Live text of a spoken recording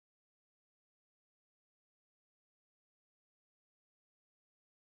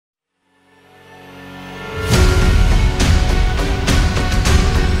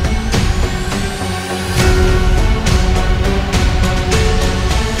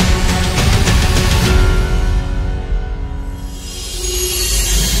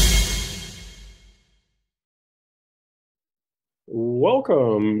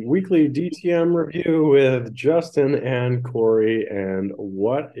Welcome, weekly DTM review with Justin and Corey, and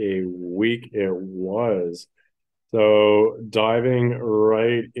what a week it was. So, diving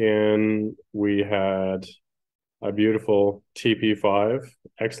right in, we had a beautiful TP5,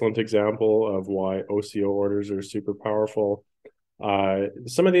 excellent example of why OCO orders are super powerful.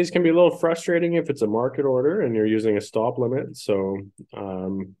 Some of these can be a little frustrating if it's a market order and you're using a stop limit. So,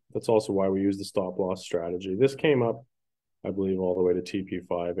 that's also why we use the stop loss strategy. This came up, I believe, all the way to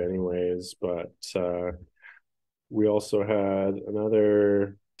TP5 anyways, but we also had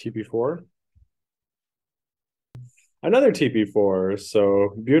another TP4.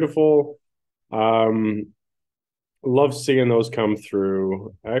 So beautiful. Love seeing those come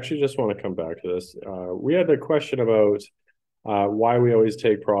through. I actually just want to come back to this. We had a question about why we always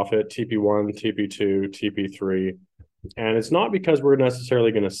take profit, TP1, TP2, TP3. And it's not because we're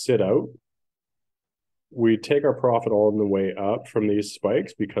necessarily going to sit out. We take our profit all in the way up from these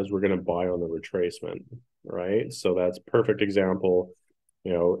spikes because we're going to buy on the retracement, right? So that's perfect example,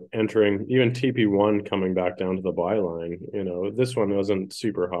 entering even TP1 coming back down to the buy line. This one wasn't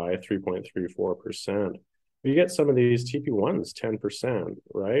super high, 3.34%. You get some of these TP1s, 10%,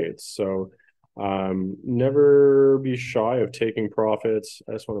 right? So never be shy of taking profits.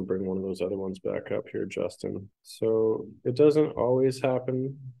 I just want to bring one of those other ones back up here, Justin. So it doesn't always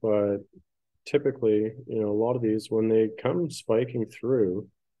happen, but typically, a lot of these, when they come spiking through,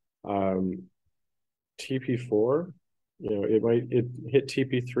 TP4, it hit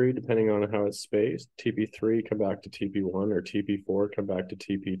TP3 depending on how it's spaced. TP3 come back to TP1, or TP4 come back to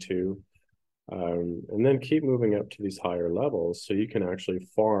TP2, and then keep moving up to these higher levels. So you can actually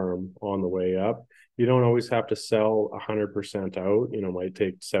farm on the way up. You don't always have to sell 100% out. Might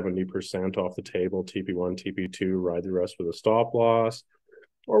take 70% off the table, TP1, TP2, ride the rest with a stop loss,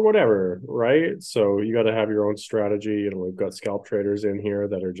 or whatever, right? So you got to have your own strategy. We've got scalp traders in here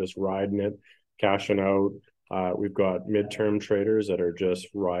that are just riding it, cashing out. We've got midterm traders that are just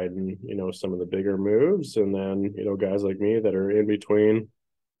riding, some of the bigger moves. And then, guys like me that are in between.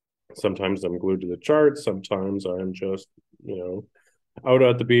 Sometimes I'm glued to the chart. Sometimes I'm just, out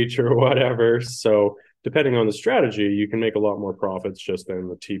at the beach or whatever. So depending on the strategy, you can make a lot more profits just than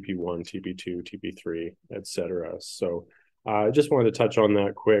the TP1, TP2, TP3, etc. So I just wanted to touch on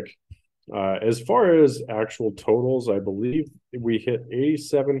that quick. As far as actual totals, I believe we hit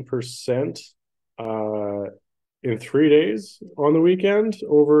 87% in 3 days on the weekend,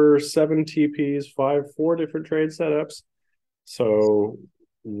 over 7 TPs, 4 different trade setups. So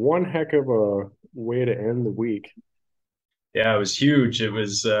one heck of a way to end the week. Yeah, it was huge. It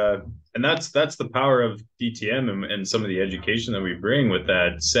was, and that's the power of DTM and some of the education that we bring with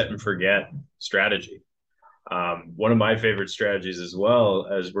that set and forget strategy. One of my favorite strategies as well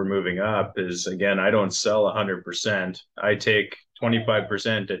as we're moving up is, again, I don't sell 100%. I take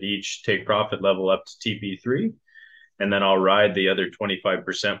 25% at each take profit level up to TP3, and then I'll ride the other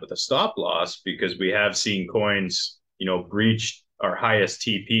 25% with a stop loss, because we have seen coins, breach our highest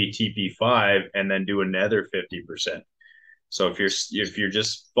TP5, and then do another 50%. So if you're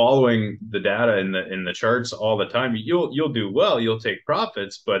just following the data in the charts all the time, you'll do well, you'll take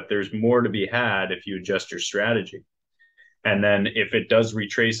profits, but there's more to be had if you adjust your strategy. And then if it does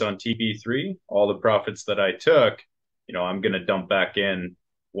retrace on TP3, all the profits that I took, I'm going to dump back in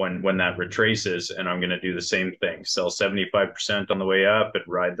when that retraces, and I'm going to do the same thing. Sell 75% on the way up and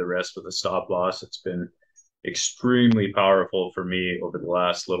ride the rest with a stop loss. It's been extremely powerful for me over the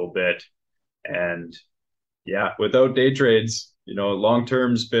last little bit. And yeah, without day trades, long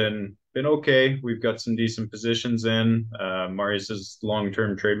term's been okay. We've got some decent positions in. Marius's long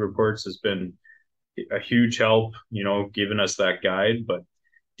term trade reports has been a huge help, giving us that guide. But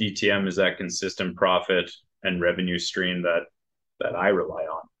DTM is that consistent profit and revenue stream that I rely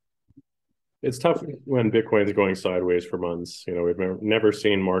on. It's tough when Bitcoin's going sideways for months. We've never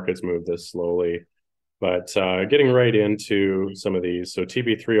seen markets move this slowly. But getting right into some of these. So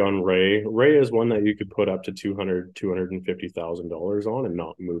TP3 on Ray. Ray is one that you could put up to $250,000 on and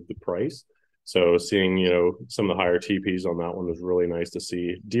not move the price. So seeing, some of the higher TPs on that one was really nice to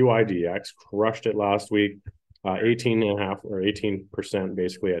see. DYDX crushed it last week, 18.5 or 18%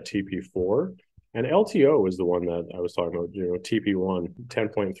 basically at TP4. And LTO is the one that I was talking about, TP1,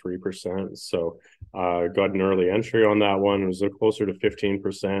 10.3%. So got an early entry on that one. It was closer to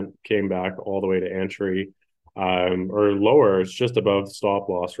 15%, came back all the way to entry, or lower. It's just above stop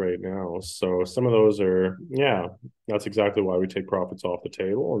loss right now. So some of those are, yeah, that's exactly why we take profits off the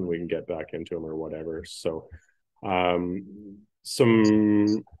table and we can get back into them or whatever. So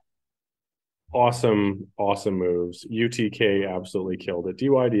some awesome moves. UTK absolutely killed it.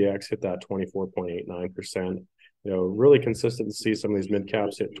 DYDX hit that 24.89%. really consistent to see some of these mid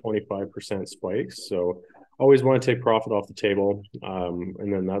caps hit 25% spikes. So always want to take profit off the table.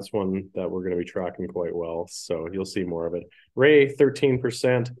 And then that's one that we're going to be tracking quite well. So you'll see more of it. Ray,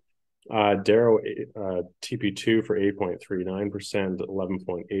 13%. Darrow, TP2 for 8.39%,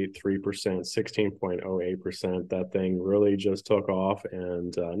 11.83%, 16.08%. That thing really just took off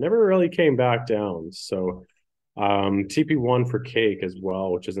and never really came back down. So TP1 for Cake as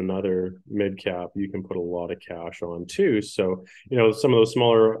well, which is another mid cap you can put a lot of cash on too. So, some of those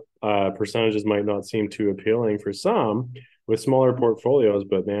smaller percentages might not seem too appealing for some with smaller portfolios,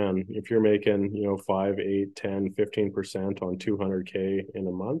 but man, if you're making, 5, 8, 10, 15% on 200K in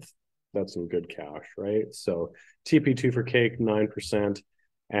a month, that's some good cash, right? So TP2 for Cake, 9%.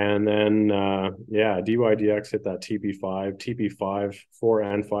 And then, DYDX hit that TP5, 4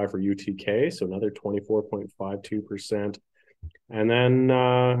 and 5 for UTK. So another 24.52%. And then,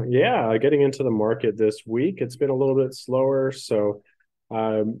 getting into the market this week, it's been a little bit slower. So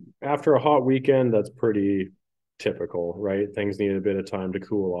after a hot weekend, that's pretty typical, right? Things need a bit of time to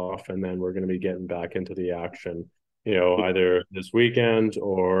cool off. And then we're going to be getting back into the action, either this weekend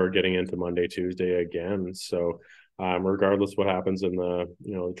or getting into Monday, Tuesday again. So regardless what happens in the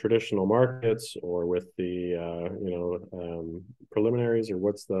traditional markets or with the preliminaries or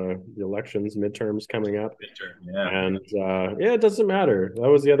what's the elections, midterms coming up. And it doesn't matter. That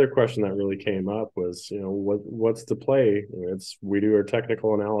was the other question that really came up was, what's the play? We do our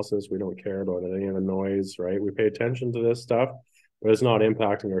technical analysis. We don't care about any of the noise, right? We pay attention to this stuff, but it's not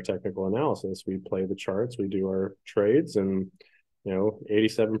impacting our technical analysis. We play the charts, we do our trades, and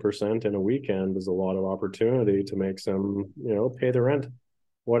 87% in a weekend is a lot of opportunity to make some, pay the rent,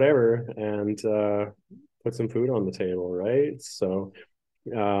 whatever, and put some food on the table, right? So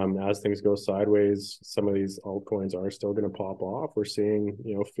as things go sideways, some of these altcoins are still going to pop off. We're seeing,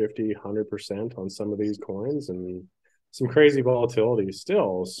 50, 100% on some of these coins and some crazy volatility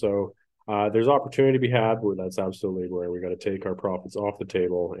still. So there's opportunity to be had where that's absolutely where we got to take our profits off the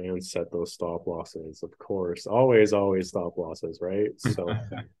table and set those stop losses. Of course, always stop losses, right? So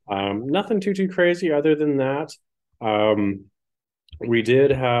nothing too crazy other than that. We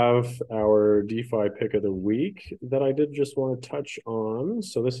did have our DeFi pick of the week that I did just want to touch on.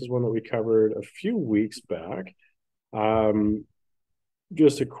 So this is one that we covered a few weeks back.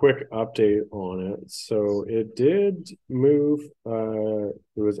 Just a quick update on it. So it did move, it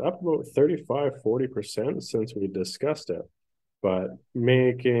was up about 35-40% since we discussed it, but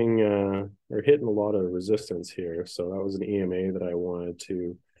making or hitting a lot of resistance here. So that was an EMA that I wanted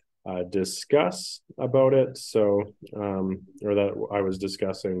to discuss about it. So, or that I was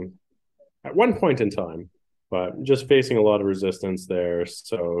discussing at one point in time, but just facing a lot of resistance there.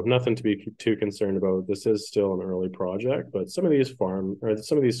 So nothing to be too concerned about. This is still an early project, but some of these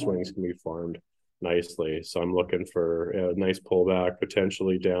swings can be farmed nicely. So I'm looking for a nice pullback,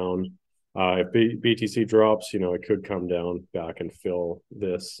 potentially down. If BTC drops, it could come down back and fill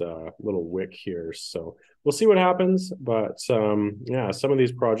this little wick here. So we'll see what happens. But some of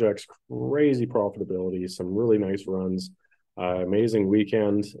these projects, crazy profitability, some really nice runs, amazing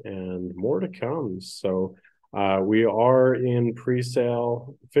weekend, and more to come. So we are in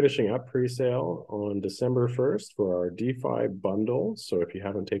pre-sale, finishing up pre-sale on December 1st for our DeFi bundle. So if you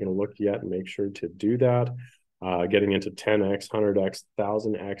haven't taken a look yet, make sure to do that. Getting into 10x, 100x,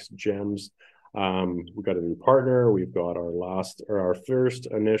 1000x gems. We've got a new partner. We've got our first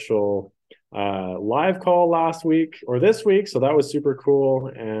initial live call this week. So that was super cool,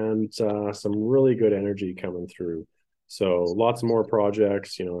 and some really good energy coming through. So lots more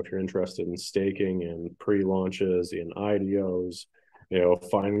projects, if you're interested in staking and pre-launches, in IDOs,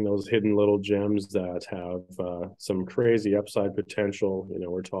 finding those hidden little gems that have some crazy upside potential.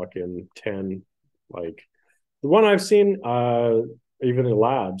 We're talking 10, like the one I've seen, even in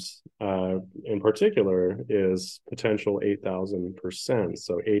labs in particular, is potential 8,000%.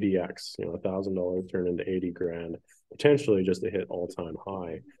 So 80x, $1,000 turned into 80 grand, potentially just to hit all-time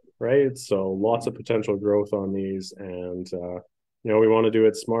high. Right. So lots of potential growth on these, and we want to do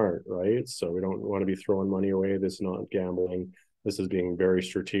it smart, right? So we don't want to be throwing money away. This is not gambling. This is being very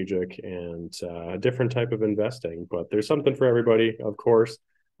strategic and a different type of investing. But there's something for everybody, of course.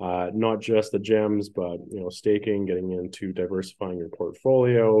 Not just the gems, but staking, getting into diversifying your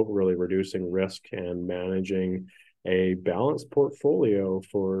portfolio, really reducing risk and managing a balanced portfolio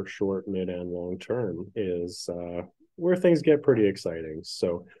for short, mid, and long term is where things get pretty exciting.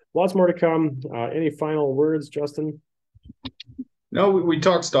 So lots more to come. Any final words, Justin? No, we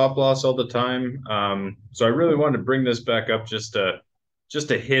talk stop loss all the time. So I really wanted to bring this back up just to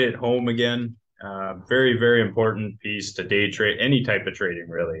hit it home again. Very, very important piece to day trade, any type of trading,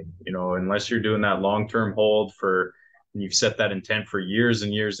 really. You know, unless you're doing that long-term hold for, and you've set that intent for years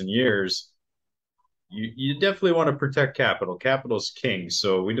and years and years, you definitely want to protect capital. Capital's king.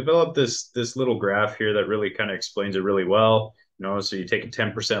 So we developed this little graph here that really kind of explains it really well. You know, so you take a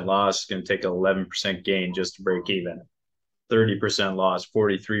 10% loss, it's going to take an 11% gain just to break even. 30% loss,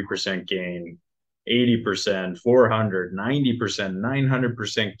 43% gain, 80%, 400, 90%,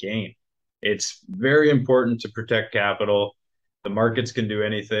 900% gain. It's very important to protect capital. The markets can do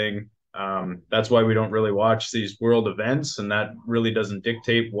anything. That's why we don't really watch these world events, and that really doesn't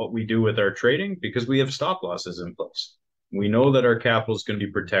dictate what we do with our trading because we have stop losses in place. We know that our capital is going to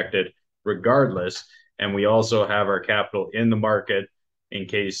be protected regardless, and we also have our capital in the market in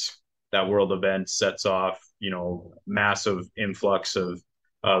case that world event sets off, you know, massive influx of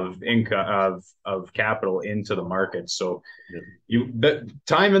income of capital into the market. So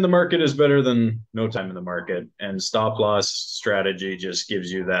time in the market is better than no time in the market, and stop loss strategy just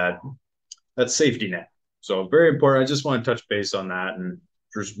gives you that safety net. So very important. I just want to touch base on that and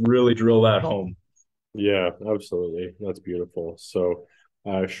just really drill that home. Yeah, absolutely. That's beautiful. So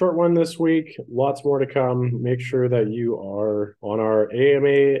short one this week, lots more to come. Make sure that you are on our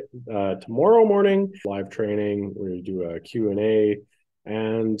AMA tomorrow morning live training. We do a Q&A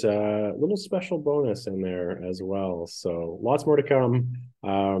and a little special bonus in there as well. So lots more to come.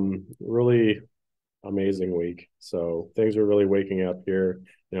 Really amazing week. So things are really waking up here.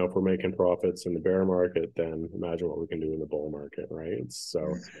 You know, if we're making profits in the bear market, then imagine what we can do in the bull market, right?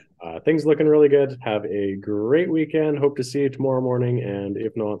 So things looking really good. Have a great weekend. Hope to see you tomorrow morning. And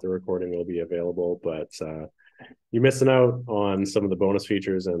if not, the recording will be available. But you're missing out on some of the bonus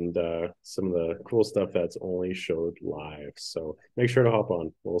features and some of the cool stuff that's only showed live. So make sure to hop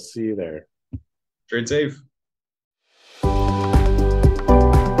on. We'll see you there. Trade safe.